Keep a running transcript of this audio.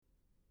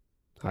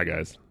Hi,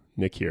 guys.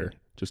 Nick here.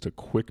 Just a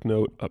quick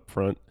note up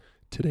front.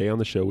 Today on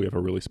the show, we have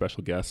a really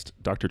special guest.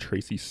 Dr.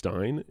 Tracy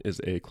Stein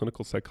is a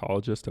clinical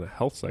psychologist and a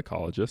health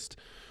psychologist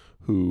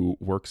who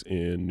works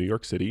in New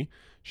York City.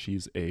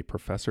 She's a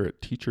professor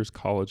at Teachers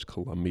College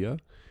Columbia,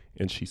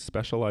 and she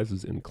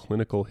specializes in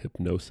clinical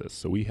hypnosis.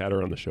 So we had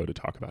her on the show to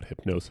talk about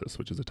hypnosis,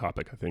 which is a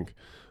topic I think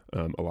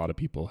a lot of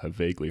people have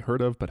vaguely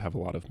heard of, but have a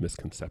lot of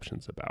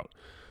misconceptions about.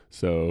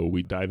 So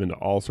we dive into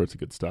all sorts of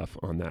good stuff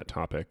on that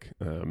topic.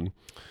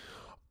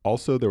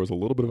 Also, there was a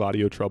little bit of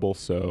audio trouble,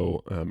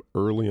 so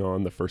early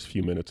on, the first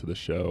few minutes of the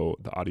show,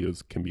 the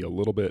audios can be a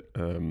little bit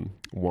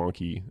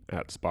wonky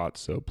at spots,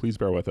 so please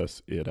bear with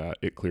us.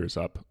 It clears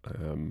up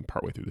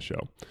partway through the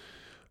show.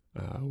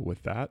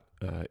 With that,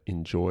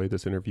 enjoy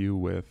this interview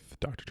with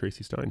Dr.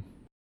 Tracy Stein.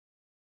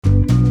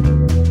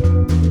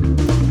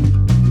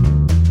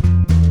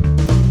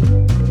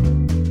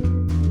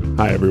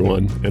 Hi,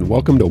 everyone, and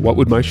welcome to What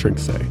Would My Shrink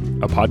Say,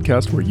 a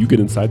podcast where you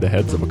get inside the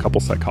heads of a couple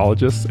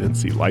psychologists and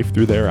see life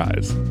through their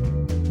eyes.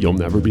 You'll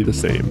never be the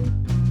same.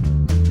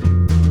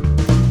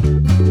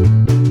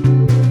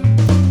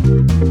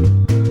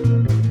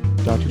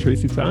 Dr.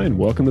 Tracy Stein,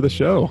 welcome to the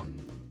show.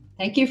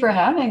 Thank you for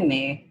having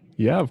me.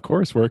 Yeah, of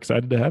course. We're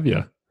excited to have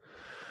you.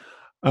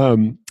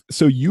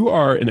 So you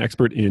are an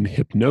expert in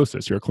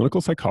hypnosis. You're a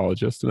clinical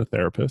psychologist and a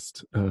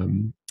therapist,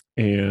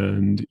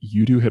 and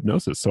you do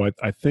hypnosis. So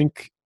I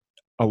think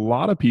a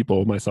lot of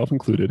people, myself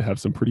included, have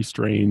some pretty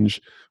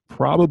strange,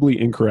 probably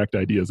incorrect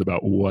ideas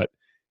about what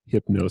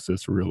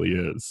hypnosis really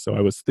is. So I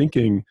was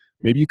thinking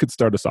maybe you could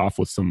start us off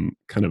with some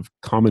kind of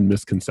common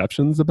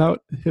misconceptions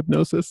about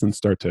hypnosis and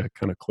start to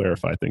kind of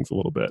clarify things a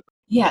little bit.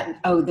 Yeah.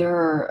 Oh, there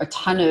are a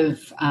ton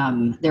of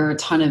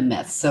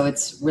myths. So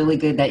it's really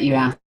good that you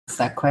asked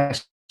that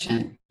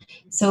question.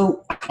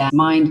 So that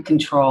mind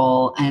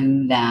control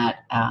and that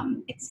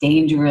it's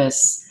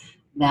dangerous,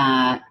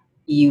 that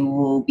you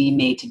will be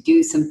made to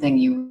do something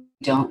you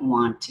don't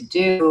want to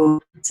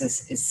do.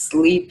 Is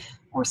sleep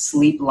or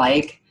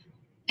sleep-like.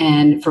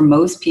 And for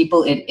most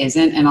people, it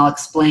isn't. And I'll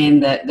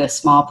explain the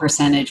small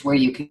percentage where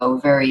you can go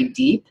very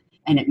deep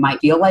and it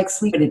might feel like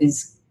sleep, but it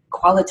is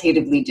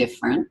qualitatively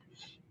different.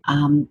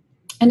 And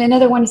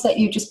another one is that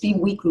you just be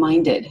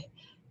weak-minded.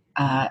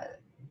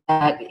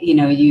 That,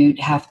 you'd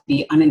have to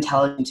be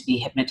unintelligent to be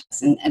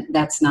hypnotized. And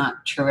that's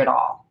not true at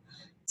all.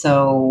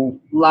 So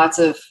lots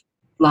of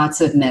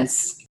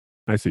myths.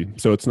 I see.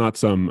 So it's not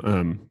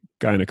some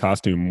guy in a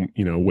costume,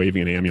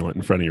 waving an amulet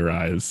in front of your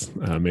eyes,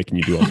 making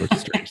you do all sorts of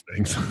strange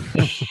things.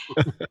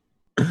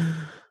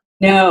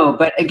 No,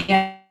 but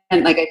again,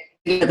 like I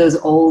think of those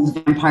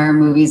old vampire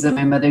movies that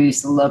my mother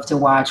used to love to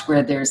watch,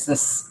 where there's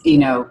this,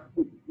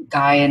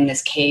 guy in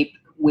this cape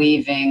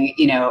waving,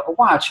 a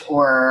watch,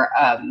 or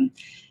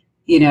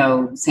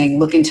saying,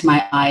 "Look into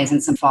my eyes,"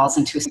 and some falls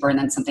into a slumber, and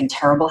then something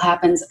terrible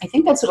happens. I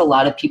think that's what a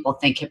lot of people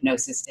think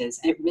hypnosis is,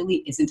 and it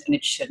really isn't, and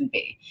it shouldn't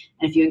be.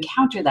 And if you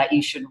encounter that,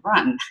 you should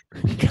run.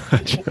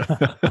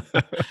 Gotcha.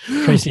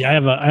 Tracy, I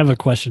have a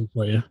question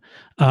for you.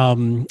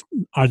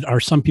 Are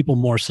some people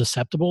more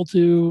susceptible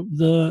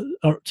to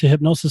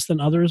hypnosis than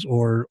others,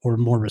 or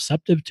more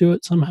receptive to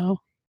it somehow?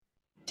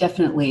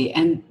 Definitely.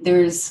 And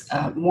there's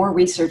more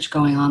research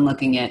going on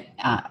looking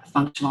at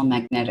functional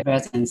magnetic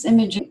resonance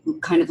imaging,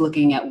 kind of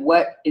looking at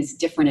what is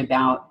different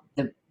about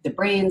the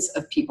brains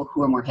of people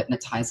who are more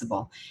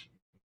hypnotizable.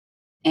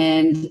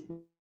 And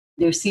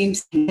there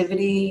seems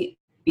connectivity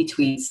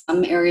between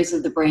some areas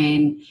of the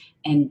brain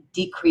and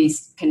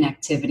decreased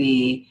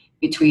connectivity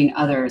between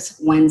others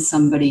when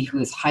somebody who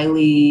is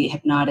highly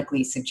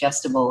hypnotically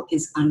suggestible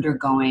is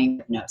undergoing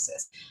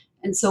hypnosis.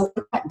 And so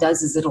what that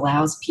does is it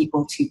allows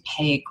people to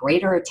pay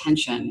greater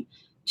attention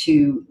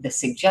to the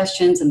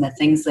suggestions and the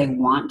things they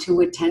want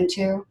to attend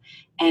to,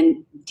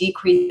 and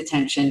decrease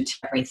attention to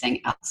everything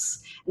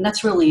else. And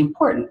that's really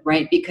important,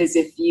 right? Because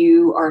if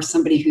you are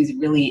somebody who's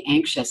really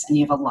anxious and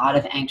you have a lot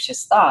of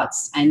anxious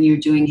thoughts and you're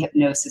doing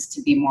hypnosis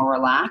to be more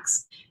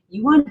relaxed,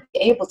 you want to be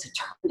able to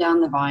turn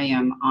down the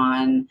volume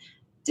on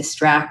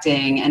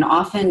distracting and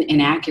often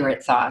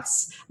inaccurate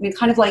thoughts. I mean,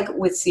 kind of like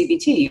with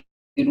CBT,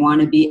 you'd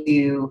want to be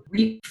to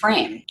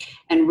reframe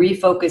and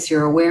refocus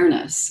your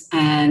awareness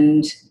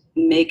and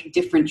make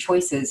different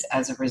choices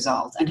as a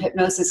result. And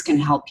hypnosis can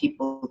help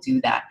people do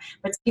that.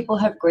 But people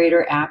have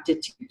greater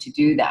aptitude to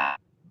do that.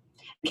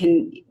 It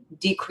can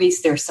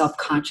decrease their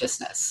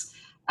self-consciousness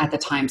at the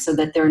time so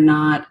that they're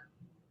not,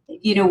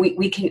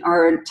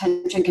 our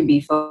attention can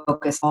be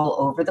focused all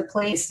over the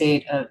place,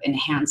 state of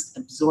enhanced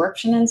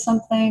absorption in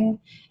something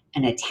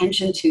and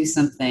attention to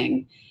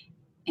something,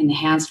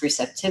 enhanced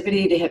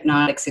receptivity to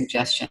hypnotic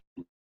suggestion,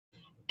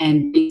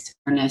 and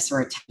awareness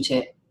or attention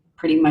to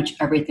pretty much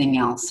everything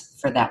else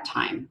for that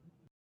time.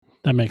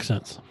 That makes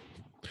sense.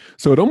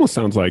 So it almost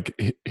sounds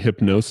like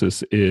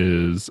hypnosis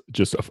is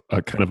just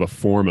a kind of a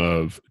form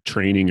of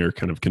training or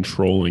kind of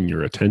controlling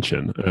your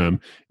attention.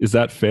 Is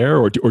that fair?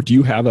 Or do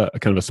you have a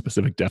kind of a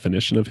specific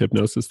definition of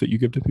hypnosis that you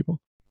give to people?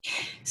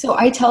 So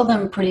I tell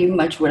them pretty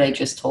much what I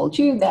just told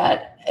you,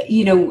 that,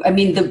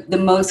 the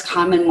most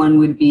common one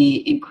would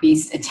be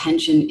increased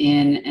attention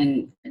in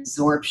and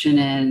absorption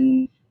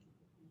in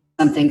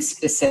something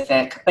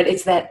specific, but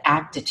it's that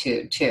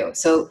aptitude too.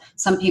 So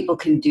some people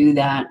can do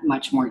that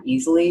much more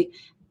easily,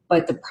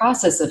 but the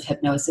process of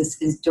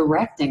hypnosis is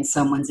directing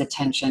someone's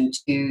attention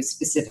to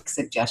specific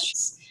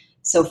suggestions.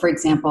 So for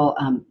example,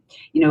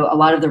 a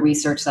lot of the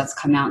research that's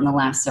come out in the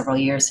last several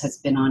years has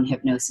been on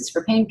hypnosis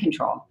for pain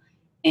control.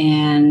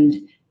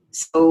 And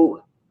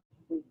so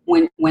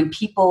when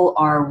people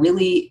are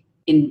really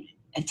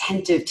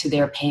attentive to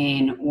their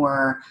pain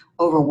or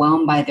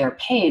overwhelmed by their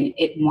pain,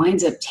 it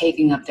winds up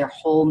taking up their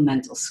whole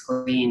mental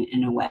screen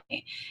in a way.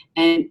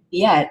 And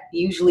yet,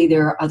 usually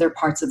there are other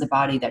parts of the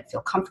body that feel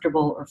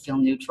comfortable or feel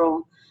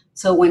neutral.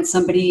 So when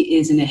somebody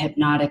is in a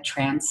hypnotic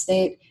trance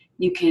state,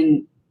 you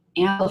can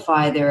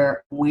amplify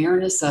their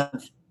awareness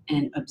of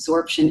and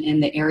absorption in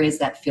the areas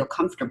that feel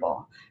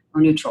comfortable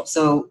or neutral.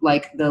 So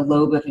like the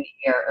lobe of an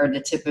ear or the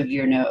tip of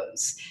your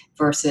nose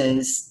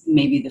versus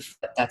maybe the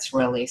foot that's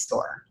really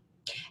sore.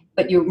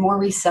 But you're more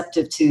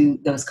receptive to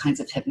those kinds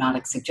of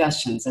hypnotic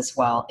suggestions as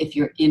well if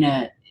you're in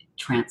a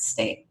trance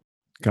state.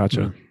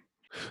 Gotcha.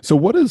 So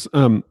what is,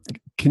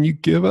 can you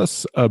give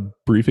us a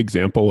brief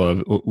example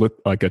of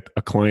like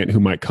a client who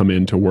might come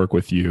in to work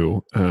with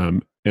you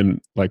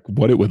and like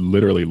what it would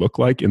literally look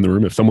like in the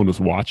room if someone was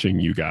watching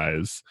you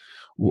guys?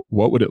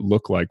 What would it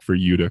look like for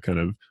you to kind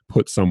of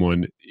put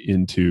someone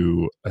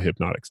into a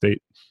hypnotic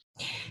state?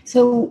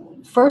 So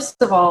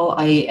first of all,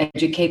 I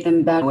educate them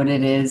about what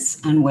it is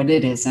and what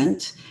it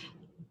isn't.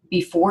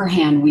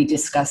 Beforehand, we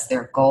discuss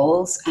their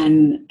goals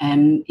and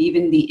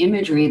even the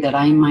imagery that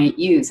I might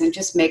use and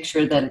just make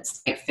sure that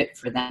it's the right fit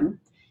for them.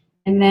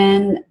 And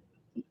then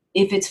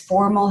if it's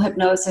formal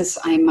hypnosis,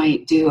 I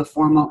might do a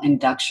formal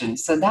induction.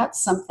 So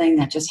that's something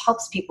that just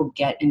helps people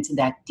get into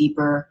that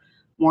deeper,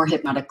 more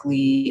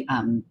hypnotically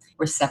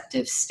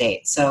receptive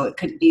state. So it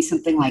could be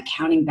something like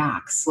counting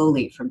back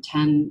slowly from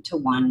 10 to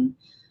 1.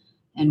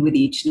 And with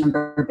each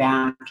number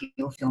back,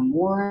 you'll feel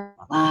more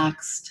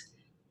relaxed,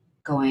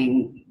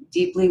 going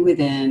deeply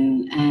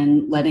within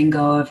and letting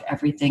go of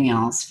everything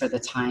else for the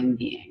time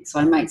being. So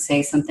I might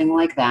say something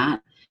like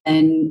that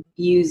and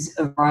use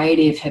a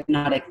variety of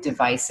hypnotic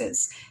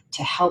devices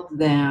to help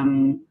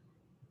them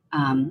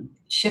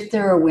shift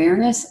their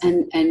awareness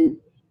and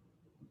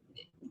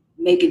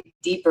make it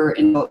deeper.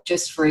 In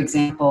just for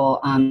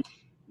example,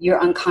 your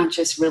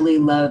unconscious really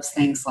loves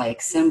things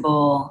like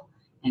symbol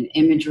and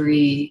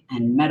imagery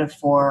and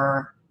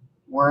metaphor,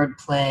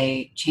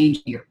 wordplay.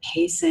 Changing your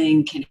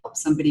pacing can help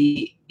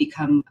somebody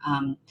become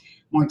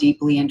more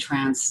deeply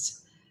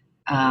entranced.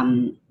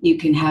 You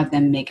can have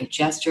them make a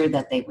gesture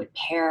that they would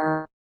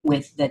pair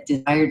with the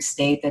desired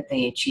state that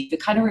they achieve. It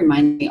kind of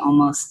reminds me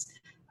almost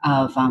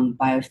of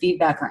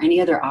biofeedback or any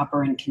other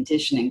operant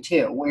conditioning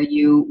too, where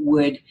you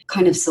would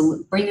kind of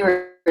bring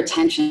your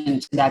attention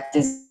to that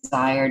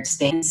desired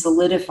state and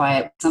solidify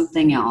it with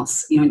something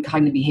else. In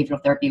cognitive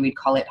behavioral therapy, we'd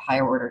call it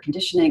higher order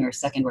conditioning or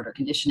second order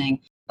conditioning.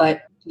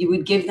 But you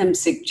would give them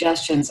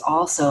suggestions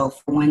also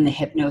for when the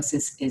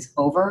hypnosis is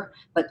over,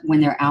 but when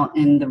they're out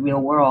in the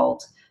real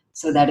world,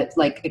 so that it's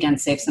like, again,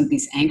 say if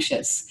somebody's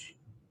anxious,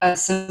 a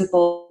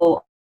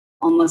simple,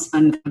 almost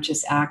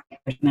unconscious act,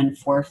 and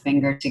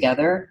forefinger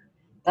together,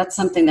 that's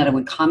something that I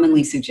would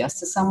commonly suggest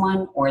to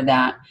someone, or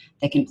that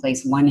they can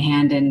place one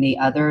hand in the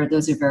other.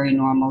 Those are very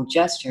normal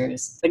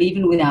gestures, but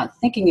even without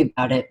thinking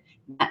about it,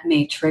 that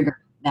may trigger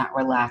that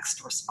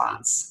relaxed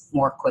response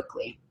more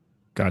quickly.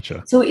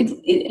 Gotcha. So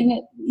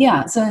and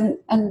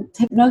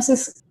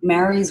hypnosis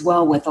marries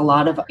well with a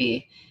lot of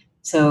B.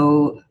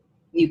 So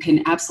you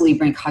can absolutely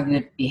bring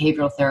cognitive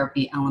behavioral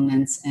therapy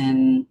elements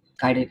and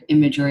guided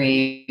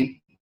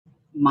imagery,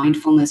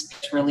 mindfulness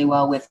really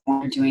well with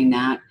when you're doing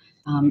that.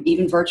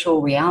 Even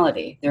virtual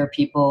reality. There are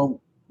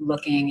people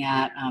looking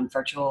at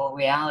virtual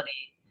reality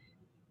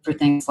for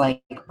things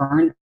like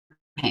burn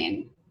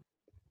pain.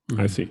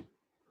 I see.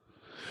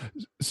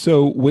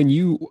 So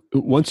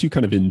once you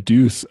kind of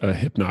induce a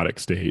hypnotic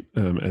state,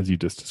 as you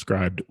just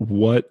described,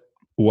 what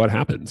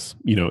happens,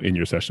 in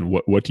your session?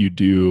 What do you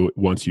do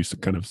once you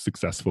kind of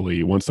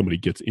once somebody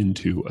gets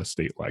into a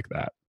state like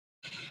that?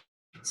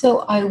 So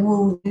I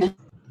will,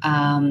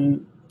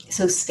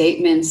 so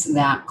statements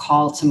that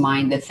call to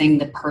mind the thing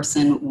the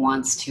person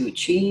wants to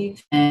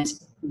achieve and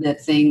the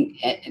thing,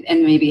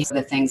 and maybe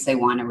the things they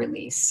want to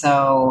release.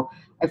 So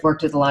I've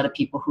worked with a lot of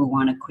people who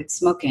want to quit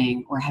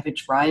smoking or have a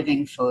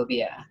driving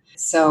phobia.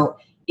 So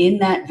in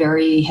that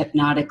very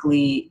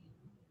hypnotically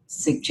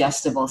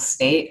suggestible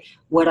state,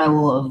 what I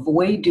will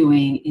avoid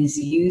doing is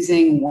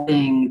using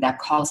wording that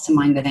calls to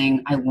mind the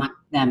thing I want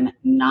them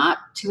not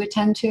to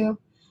attend to.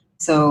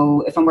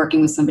 So if I'm working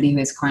with somebody who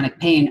has chronic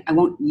pain, I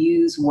won't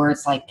use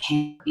words like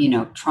pain,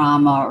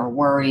 trauma or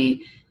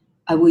worry.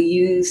 I will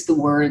use the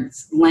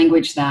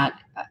language that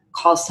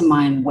calls to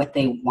mind what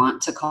they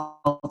want to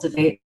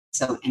cultivate.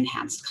 So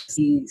enhanced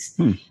disease.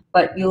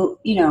 But you'll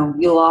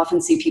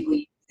often see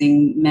people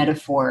using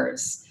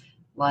metaphors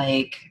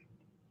like,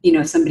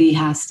 somebody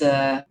has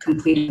to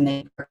complete it and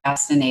they're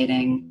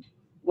procrastinating.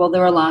 Well,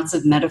 there are lots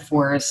of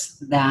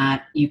metaphors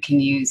that you can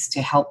use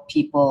to help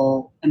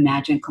people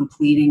imagine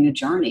completing a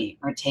journey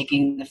or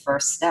taking the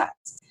first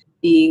steps.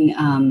 being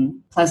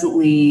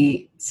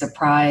pleasantly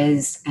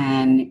surprised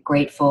and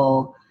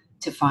grateful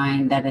to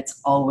find that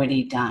it's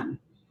already done.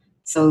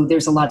 So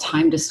there's a lot of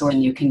time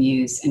distortion you can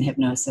use in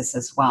hypnosis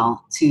as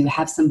well, to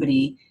have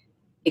somebody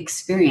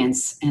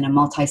experience in a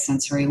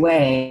multisensory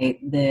way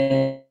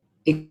that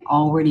it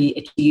already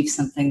achieved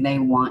something they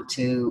want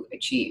to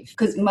achieve.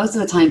 Because most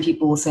of the time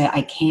people will say,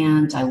 I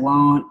can't, I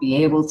won't be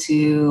able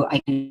to, I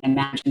can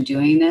imagine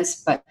doing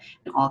this, but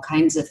all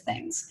kinds of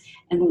things.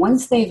 And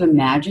once they've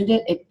imagined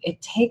it,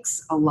 it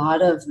takes a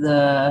lot of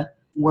the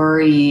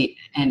worry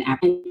and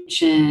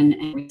apprehension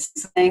and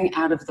everything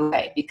out of the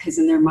way, because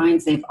in their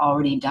minds, they've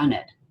already done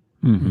it.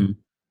 Mm-hmm.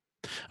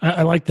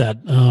 I like that.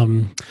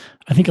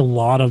 I think a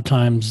lot of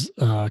times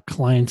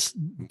clients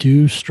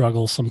do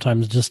struggle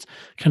sometimes just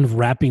kind of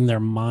wrapping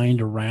their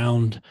mind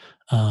around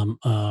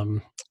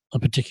a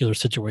particular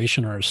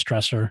situation or a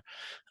stressor.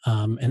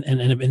 And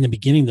in the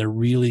beginning, they're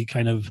really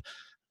kind of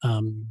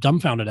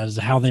dumbfounded as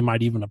to how they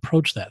might even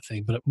approach that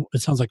thing. But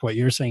it sounds like what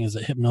you're saying is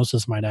that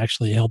hypnosis might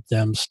actually help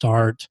them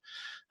start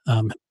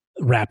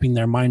wrapping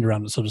their mind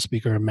around it, so to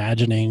speak, or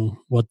imagining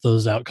what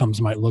those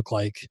outcomes might look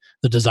like,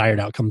 the desired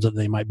outcomes that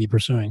they might be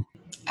pursuing.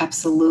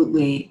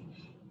 Absolutely.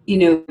 You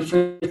know,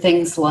 for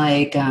things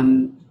like,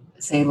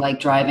 say,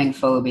 like driving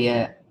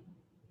phobia,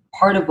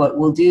 part of what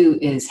we'll do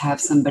is have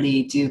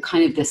somebody do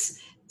kind of this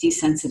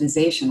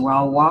desensitization where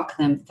I'll walk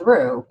them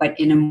through, but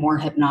in a more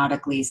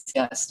hypnotically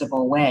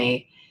suggestible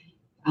way,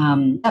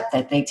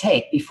 that they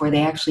take before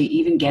they actually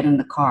even get in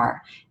the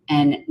car,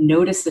 and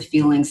notice the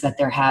feelings that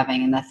they're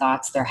having and the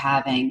thoughts they're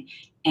having,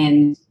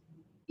 and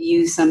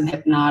use some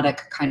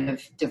hypnotic kind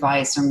of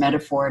device or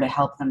metaphor to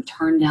help them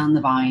turn down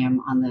the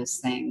volume on those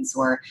things,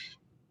 or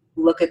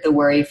look at the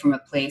worry from a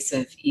place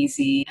of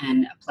easy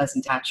and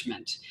pleasant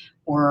attachment,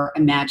 or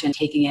imagine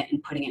taking it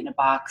and putting it in a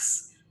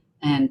box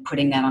and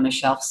putting that on a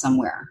shelf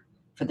somewhere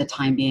for the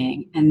time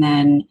being. And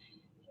then,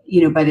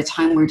 you know, by the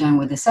time we're done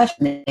with the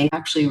session, they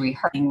actually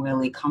rehearsing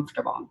really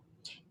comfortable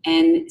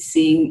and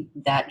seeing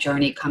that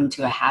journey come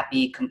to a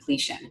happy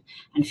completion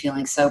and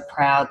feeling so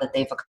proud that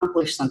they've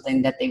accomplished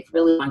something that they've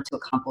really wanted to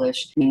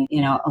accomplish. You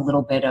know, a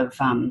little bit of,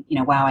 you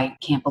know, wow, I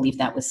can't believe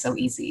that was so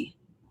easy.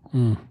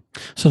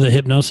 So the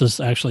hypnosis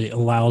actually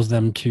allows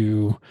them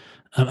to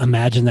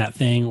imagine that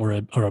thing or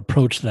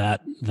approach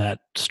that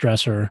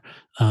stressor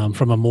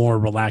from a more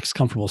relaxed,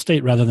 comfortable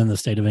state rather than the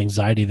state of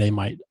anxiety they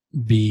might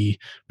be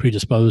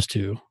predisposed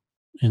to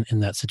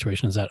in that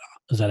situation. Is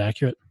that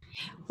accurate?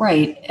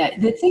 Right.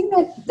 The thing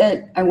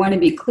that I want to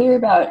be clear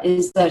about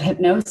is that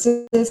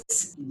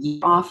hypnosis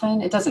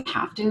often, it doesn't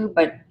have to,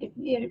 but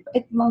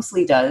it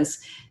mostly does,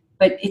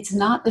 but it's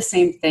not the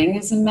same thing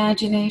as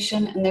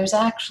imagination. And there's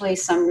actually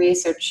some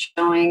research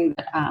showing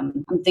that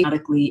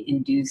hypnotically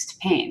induced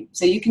pain.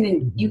 So you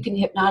can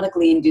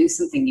hypnotically induce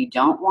something you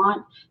don't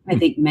want. I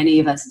think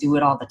many of us do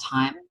it all the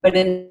time. But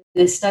in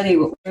this study,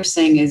 what we're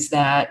saying is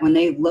that when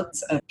they looked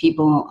at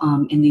people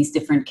in these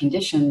different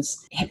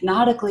conditions,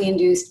 hypnotically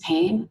induced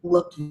pain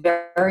looked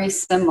very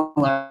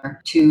similar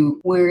to,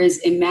 whereas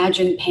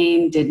imagined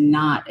pain did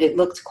not. It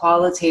looked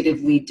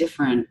qualitatively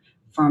different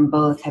from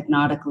both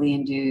hypnotically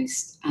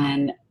induced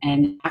and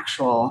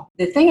actual.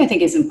 The thing I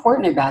think is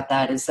important about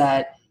that is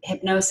that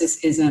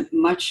hypnosis is a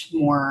much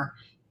more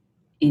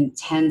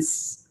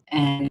intense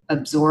and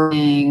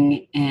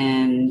absorbing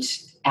and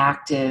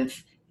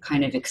active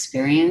kind of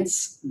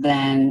experience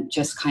than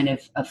just kind of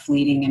a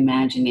fleeting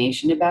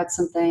imagination about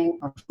something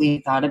or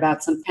fleeting thought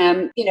about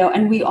something. You know,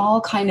 and we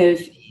all kind of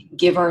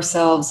give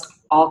ourselves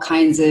all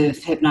kinds of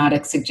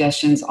hypnotic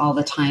suggestions all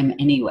the time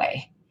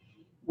anyway,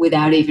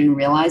 without even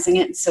realizing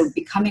it. So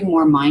becoming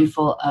more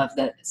mindful of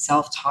the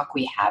self-talk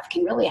we have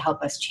can really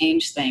help us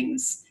change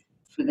things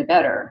for the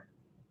better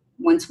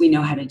once we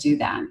know how to do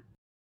that.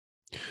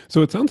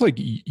 So it sounds like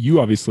you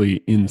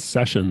obviously in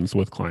sessions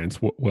with clients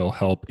will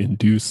help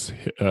induce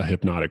a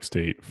hypnotic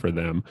state for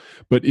them.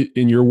 But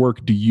in your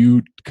work, do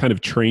you kind of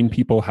train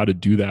people how to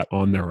do that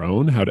on their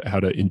own, how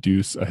to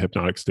induce a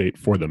hypnotic state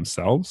for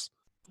themselves?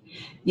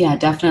 Yeah,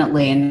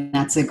 definitely. And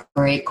that's a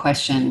great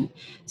question.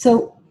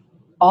 So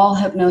all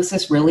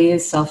hypnosis really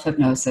is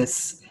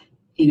self-hypnosis.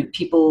 You know,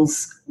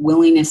 people's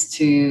willingness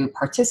to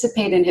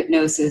participate in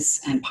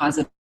hypnosis and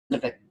positive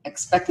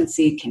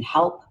expectancy can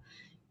help.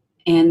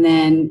 And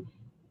then,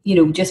 you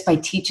know, just by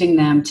teaching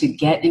them to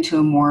get into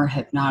a more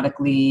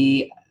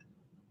hypnotically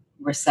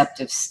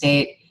receptive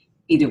state,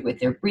 either with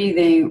their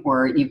breathing,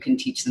 or you can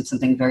teach them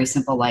something very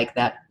simple like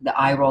that, the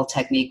eye roll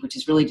technique, which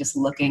is really just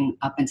looking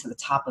up into the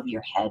top of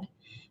your head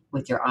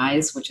with your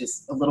eyes, which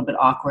is a little bit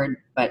awkward,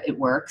 but it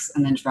works.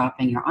 And then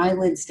dropping your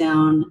eyelids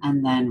down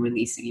and then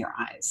releasing your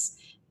eyes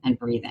and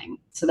breathing.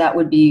 So that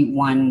would be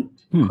one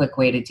quick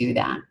way to do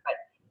that.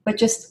 But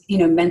just, you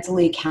know,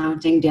 mentally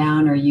counting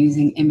down or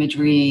using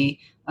imagery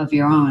of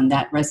your own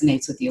that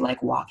resonates with you,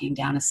 like walking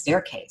down a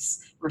staircase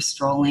or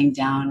strolling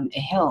down a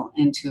hill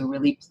into a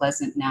really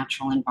pleasant,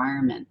 natural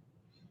environment.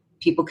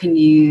 People can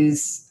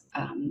use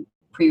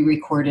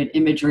pre-recorded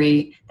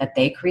imagery that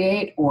they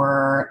create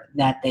or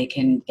that they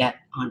can get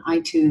on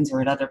iTunes or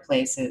at other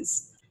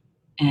places,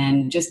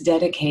 and just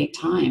dedicate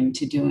time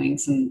to doing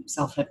some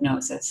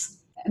self-hypnosis.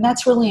 And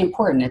that's really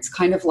important. It's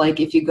kind of like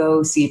if you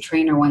go see a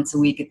trainer once a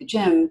week at the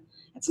gym,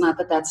 it's not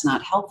that that's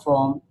not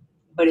helpful,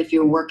 but if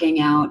you're working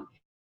out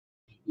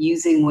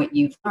using what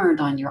you've learned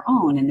on your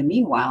own in the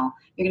meanwhile,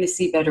 you're going to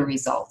see better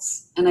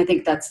results. And I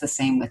think that's the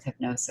same with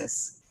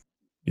hypnosis.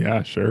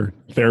 Yeah, sure.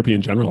 Therapy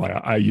in general,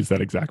 I use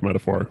that exact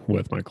metaphor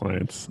with my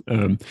clients.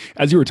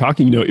 As you were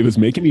talking, it was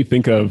making me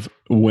think of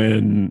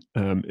when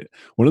one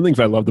of the things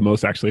I love the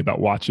most actually about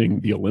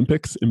watching the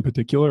Olympics in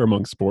particular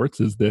among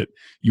sports is that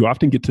you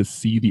often get to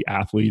see the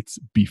athletes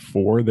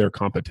before their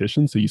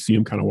competition. So you see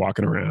them kind of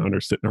walking around or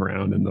sitting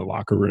around in the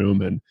locker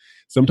room. And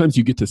sometimes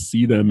you get to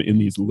see them in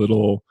these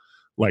little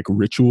like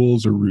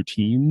rituals or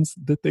routines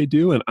that they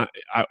do. And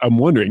I'm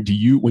wondering,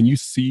 when you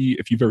see,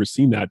 if you've ever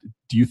seen that,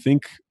 do you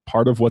think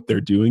part of what they're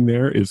doing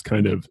there is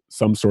kind of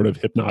some sort of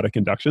hypnotic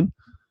induction?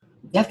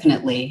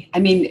 Definitely. I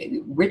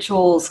mean,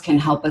 rituals can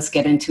help us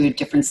get into a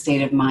different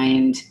state of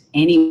mind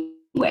anyway,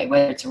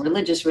 whether it's a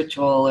religious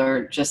ritual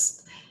or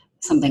just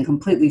something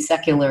completely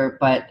secular,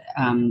 but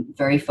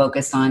very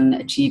focused on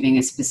achieving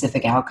a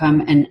specific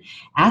outcome. And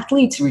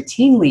athletes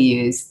routinely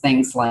use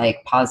things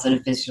like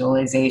positive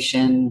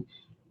visualization,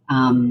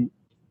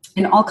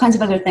 and all kinds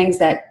of other things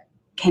that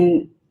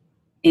can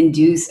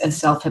induce a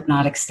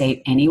self-hypnotic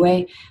state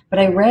anyway. But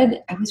I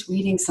was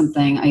reading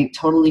something, I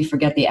totally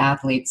forget the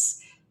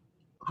athletes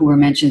who were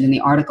mentioned in the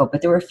article, but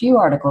there were a few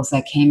articles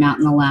that came out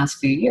in the last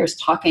few years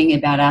talking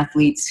about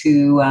athletes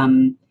who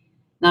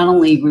not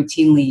only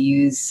routinely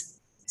use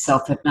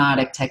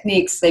self-hypnotic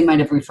techniques, they might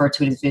have referred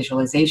to it as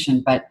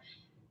visualization, but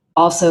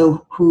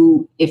also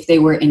who, if they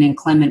were in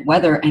inclement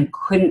weather and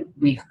couldn't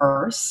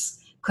rehearse,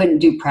 couldn't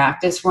do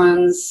practice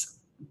runs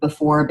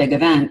before a big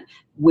event,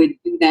 would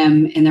do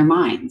them in their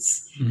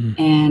minds. Mm-hmm.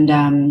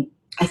 And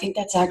I think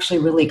that's actually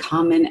really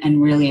common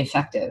and really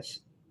effective.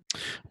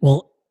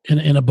 Well,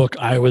 in a book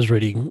I was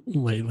reading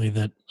lately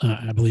that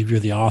I believe you're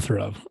the author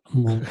of,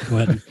 we'll go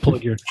ahead and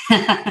plug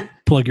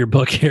your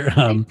book here,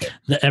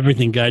 The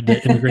Everything Guide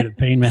to Integrated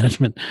Pain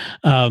Management.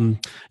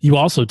 You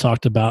also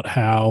talked about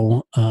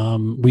how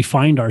we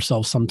find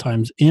ourselves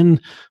sometimes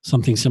in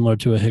something similar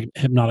to a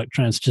hypnotic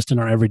trance just in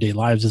our everyday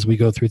lives as we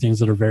go through things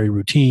that are very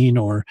routine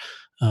or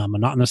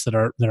monotonous, that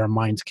our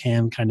minds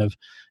can kind of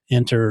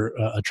enter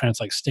a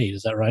trance-like state.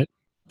 Is that right?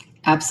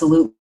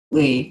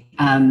 Absolutely.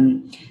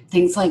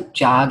 Things like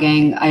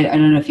jogging. I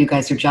don't know if you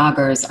guys are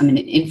joggers. I'm an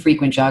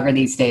infrequent jogger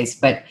these days,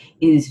 but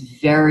it is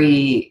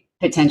very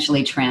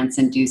potentially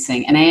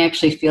trance-inducing. And I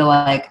actually feel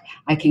like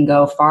I can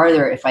go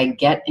farther if I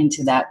get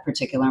into that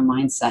particular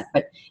mindset.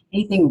 But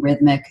anything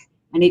rhythmic,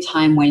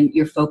 anytime when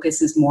your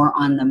focus is more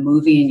on the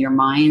movie in your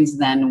mind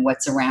than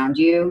what's around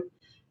you,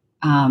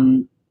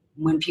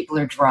 when people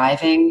are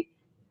driving,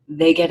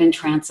 they get in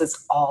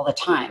trances all the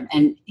time.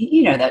 And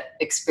that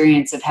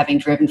experience of having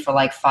driven for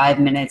like 5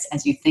 minutes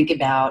as you think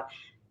about,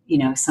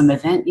 some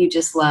event you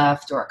just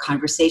left or a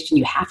conversation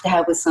you have to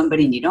have with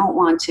somebody and you don't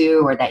want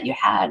to, or that you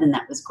had and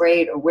that was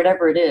great, or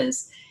whatever it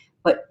is.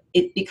 But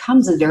it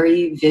becomes a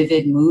very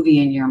vivid movie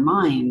in your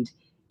mind,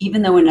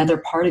 even though another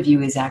part of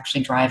you is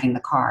actually driving the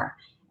car.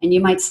 And you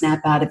might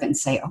snap out of it and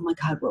say, oh my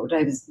God,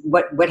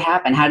 what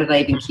happened? How did I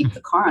even keep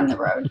the car on the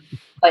road?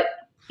 But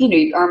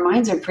our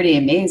minds are pretty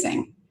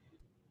amazing.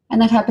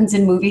 And that happens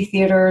in movie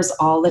theaters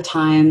all the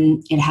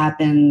time. It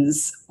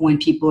happens when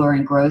people are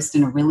engrossed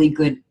in a really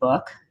good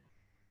book.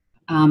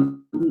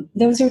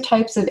 Those are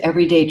types of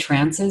everyday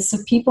trances. So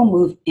people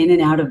move in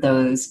and out of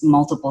those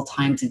multiple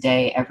times a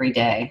day, every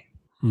day.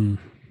 I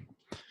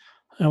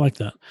like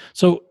that.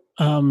 So,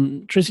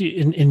 Tracy,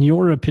 in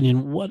your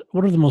opinion, what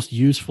are the most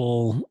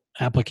useful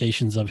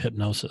applications of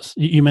hypnosis?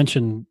 You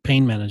mentioned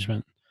pain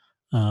management.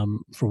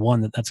 For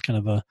one, that's kind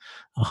of a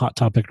hot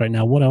topic right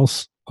now. What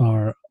else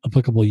are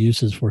applicable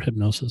uses for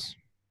hypnosis?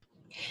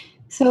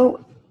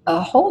 So a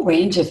whole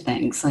range of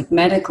things. Like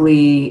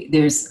medically,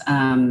 there's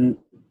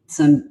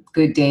some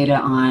good data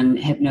on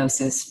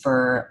hypnosis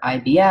for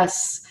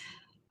IBS.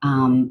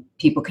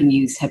 People can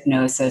use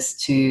hypnosis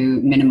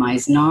to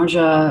minimize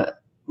nausea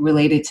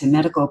related to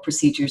medical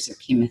procedures or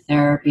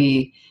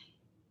chemotherapy.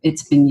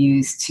 It's been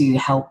used to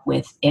help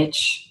with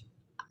itch,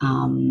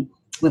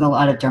 with a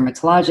lot of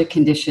dermatologic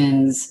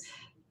conditions.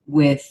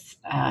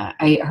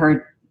 I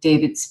heard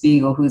David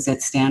Spiegel, who's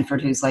at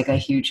Stanford, who's like a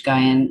huge guy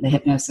in the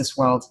hypnosis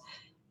world,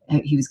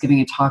 he was giving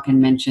a talk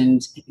and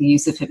mentioned the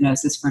use of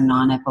hypnosis for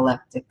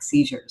non-epileptic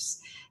seizures.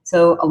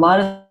 So a lot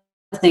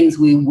of things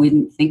we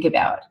wouldn't think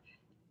about,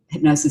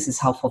 hypnosis is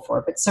helpful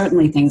for, but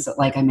certainly things that,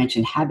 like I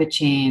mentioned, habit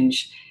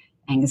change,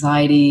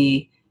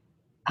 anxiety,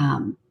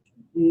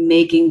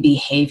 making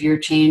behavior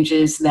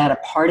changes that a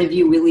part of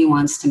you really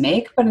wants to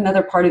make, but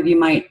another part of you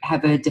might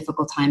have a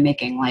difficult time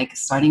making, like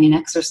starting an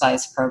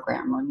exercise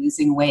program or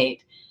losing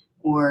weight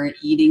or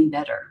eating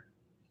better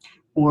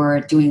or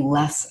doing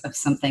less of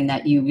something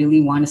that you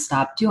really want to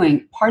stop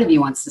doing. Part of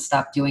you wants to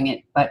stop doing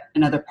it, but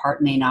another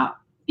part may not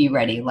be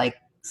ready, like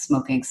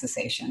smoking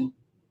cessation.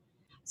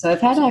 So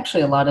I've had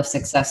actually a lot of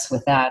success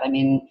with that. I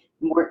mean,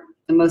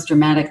 the most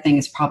dramatic thing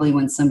is probably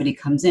when somebody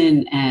comes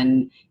in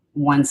and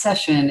one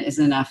session is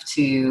enough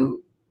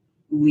to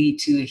lead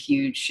to a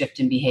huge shift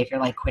in behavior,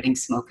 like quitting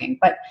smoking.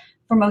 But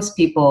for most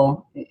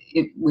people,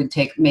 it would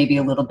take maybe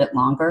a little bit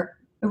longer.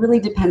 It really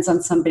depends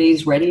on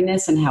somebody's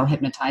readiness and how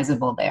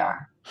hypnotizable they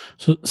are.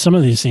 So some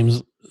of these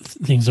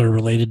things are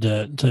related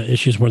to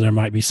issues where there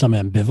might be some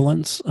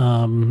ambivalence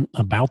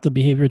about the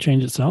behavior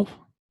change itself.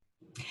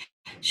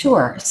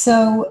 Sure.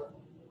 So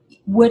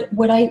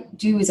what I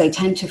do is I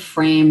tend to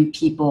frame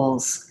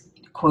people's,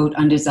 quote,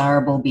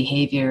 undesirable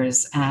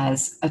behaviors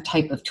as a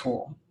type of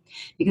tool.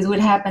 Because what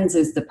happens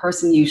is the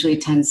person usually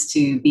tends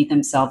to beat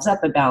themselves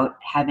up about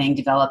having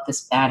developed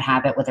this bad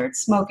habit, whether it's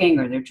smoking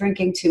or they're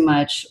drinking too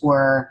much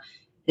or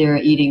they're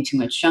eating too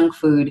much junk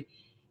food.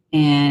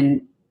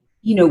 And,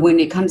 when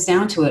it comes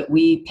down to it,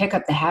 we pick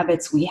up the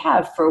habits we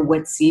have for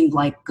what seemed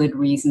like good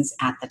reasons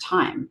at the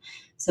time.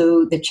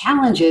 So the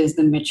challenge is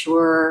the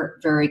mature,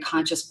 very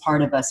conscious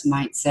part of us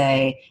might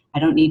say, I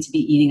don't need to be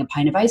eating a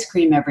pint of ice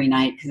cream every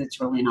night because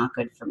it's really not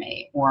good for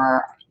me.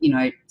 Or,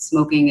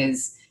 smoking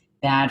is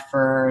bad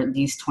for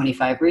these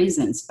 25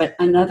 reasons. But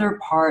another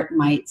part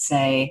might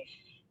say,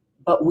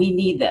 but we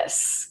need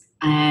this.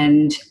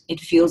 And it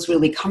feels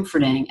really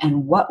comforting.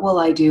 And what will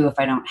I do if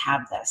I don't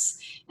have this?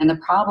 And the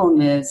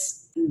problem is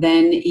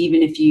then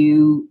even if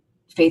you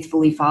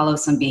faithfully follow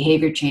some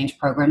behavior change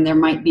program, there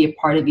might be a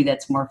part of you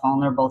that's more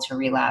vulnerable to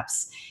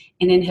relapse.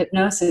 And in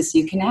hypnosis,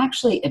 you can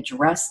actually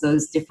address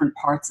those different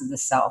parts of the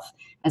self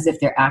as if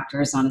they're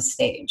actors on a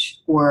stage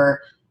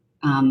or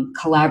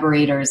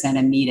collaborators at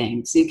a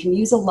meeting. So you can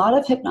use a lot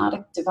of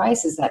hypnotic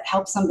devices that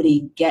help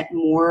somebody get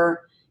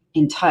more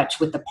in touch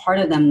with the part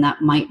of them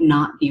that might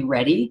not be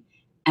ready.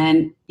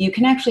 And you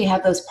can actually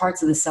have those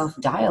parts of the self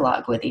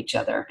dialogue with each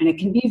other, and it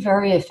can be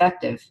very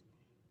effective.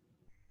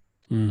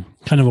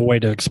 Kind of a way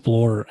to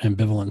explore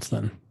ambivalence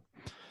then.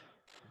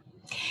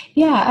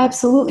 Yeah,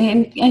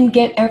 absolutely. And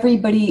get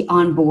everybody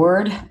on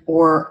board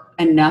or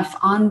enough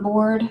on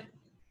board.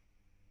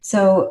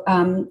 So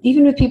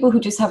even with people who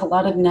just have a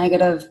lot of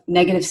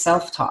negative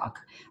self-talk,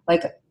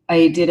 like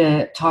I did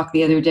a talk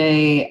the other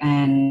day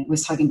and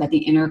was talking about the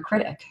inner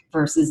critic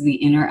versus the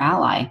inner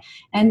ally.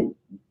 And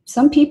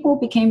some people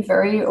became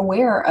very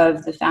aware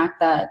of the fact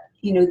that,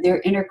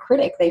 their inner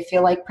critic, they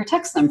feel like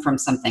protects them from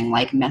something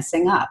like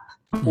messing up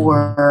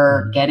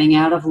or getting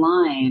out of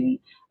line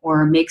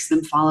or makes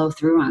them follow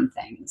through on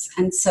things.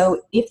 And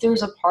so if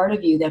there's a part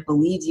of you that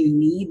believes you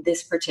need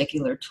this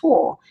particular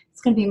tool,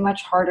 it's going to be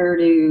much harder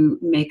to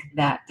make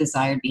that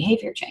desired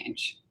behavior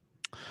change.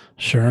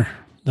 Sure.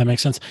 That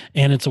makes sense.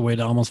 And it's a way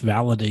to almost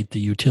validate the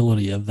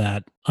utility of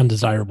that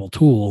undesirable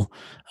tool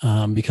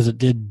because it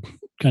did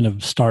kind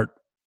of start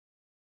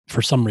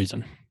for some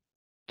reason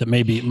that may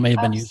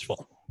have been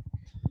useful.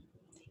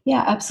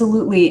 Yeah,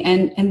 absolutely.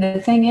 And the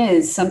thing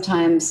is,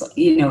 sometimes,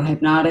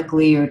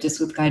 hypnotically or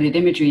just with guided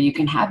imagery, you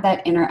can have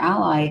that inner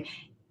ally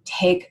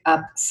take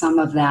up some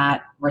of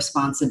that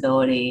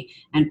responsibility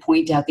and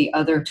point out the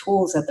other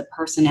tools that the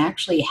person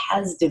actually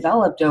has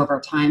developed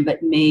over time,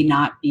 but may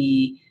not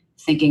be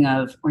thinking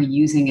of or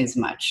using as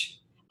much.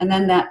 And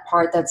then that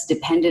part that's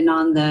dependent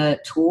on the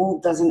tool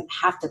doesn't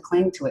have to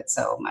cling to it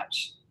so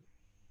much.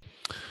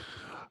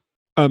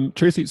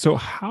 Tracy, so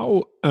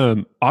how,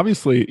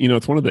 obviously,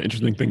 it's one of the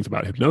interesting things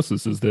about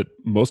hypnosis is that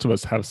most of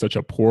us have such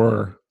a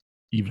poor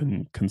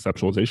even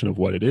conceptualization of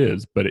what it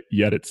is, but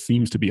yet it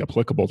seems to be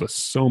applicable to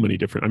so many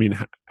different,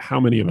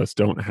 how many of us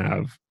don't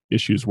have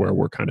issues where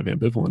we're kind of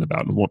ambivalent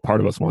about and what part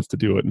of us wants to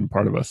do it and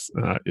part of us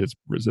is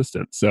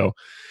resistant. So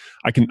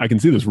I can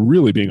see this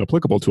really being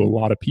applicable to a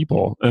lot of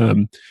people.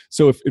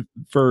 So if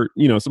for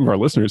some of our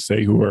listeners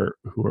say who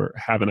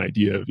have an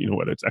idea of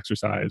whether it's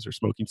exercise or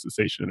smoking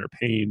cessation or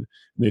pain,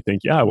 and they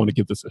think, yeah, I want to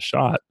give this a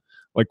shot.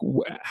 Like,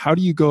 how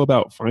do you go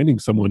about finding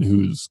someone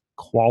who's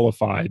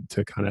qualified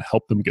to kind of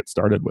help them get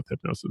started with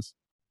hypnosis?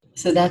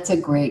 So that's a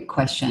great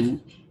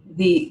question.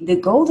 The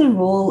golden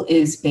rule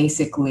is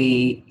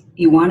basically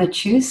you want to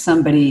choose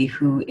somebody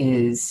who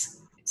is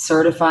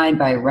certified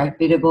by a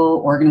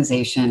reputable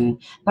organization,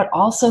 but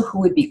also who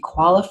would be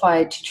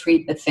qualified to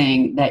treat the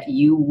thing that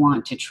you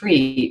want to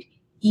treat,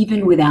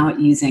 even without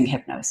using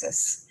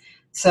hypnosis.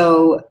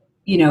 So,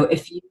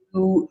 if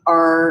you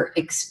are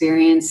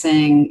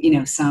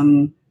experiencing,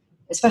 some,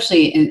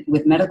 especially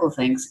with medical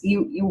things,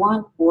 you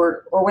want,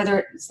 or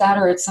whether it's that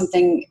or it's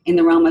something in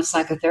the realm of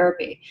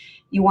psychotherapy,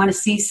 you want to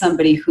see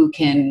somebody who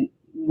can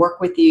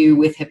work with you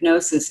with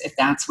hypnosis if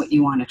that's what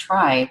you want to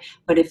try.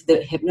 But if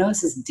the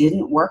hypnosis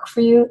didn't work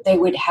for you, they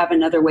would have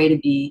another way to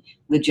be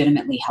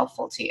legitimately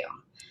helpful to you.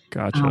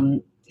 Gotcha.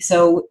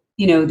 So,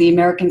 the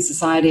American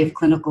Society of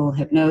Clinical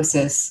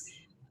Hypnosis,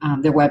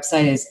 their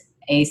website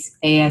is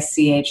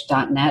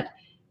asch.net.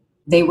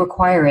 They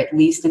require at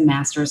least a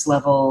master's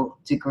level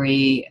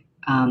degree,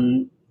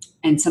 and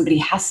somebody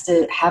has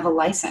to have a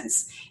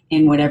license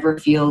in whatever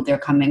field they're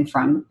coming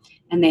from.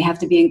 And they have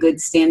to be in good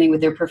standing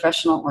with their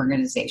professional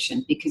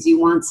organization, because you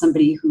want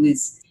somebody who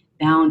is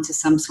bound to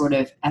some sort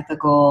of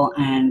ethical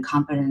and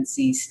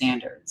competency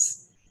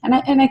standards. And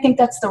I think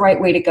that's the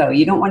right way to go.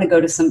 You don't want to go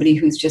to somebody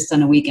who's just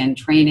done a weekend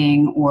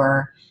training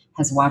or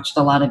has watched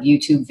a lot of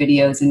YouTube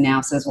videos and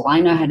now says, well, I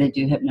know how to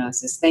do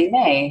hypnosis. They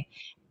may,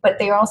 but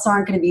they also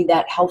aren't going to be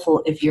that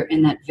helpful if you're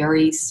in that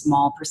very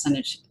small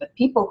percentage of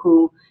people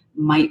who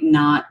might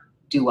not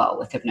do well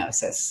with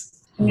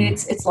hypnosis. I mean,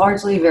 it's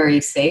largely very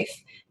safe,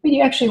 but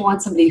you actually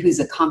want somebody who's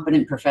a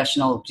competent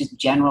professional just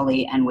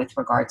generally and with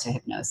regard to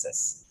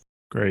hypnosis.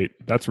 Great.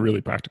 That's really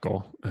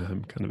practical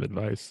kind of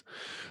advice.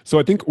 So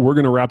I think we're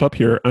going to wrap up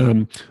here.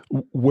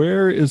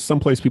 Where is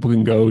someplace people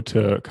can go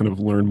to kind of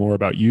learn more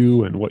about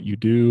you and what you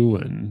do?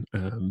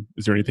 And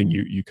is there anything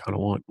you kind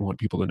of want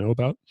people to know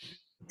about?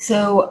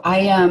 So I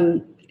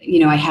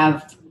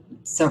have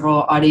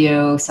several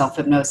audio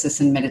self-hypnosis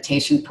and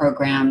meditation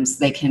programs.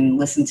 They can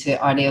listen to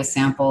audio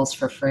samples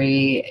for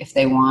free if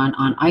they want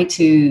on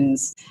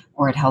iTunes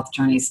or at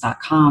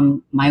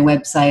healthjourneys.com. My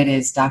website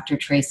is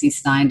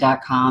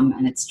drtracystein.com,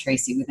 and it's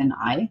Tracy with an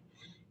I.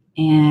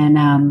 And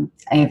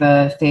I have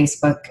a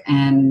Facebook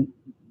and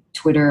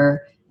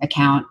Twitter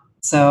account,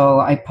 so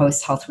I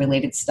post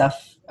health-related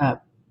stuff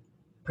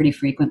pretty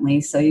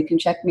frequently, so you can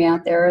check me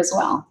out there as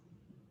well.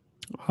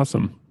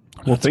 Awesome.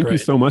 Well, thank you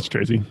so much,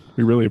 Tracy.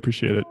 We really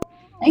appreciate it.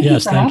 Thank you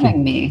for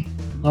having me.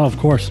 Oh, of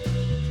course.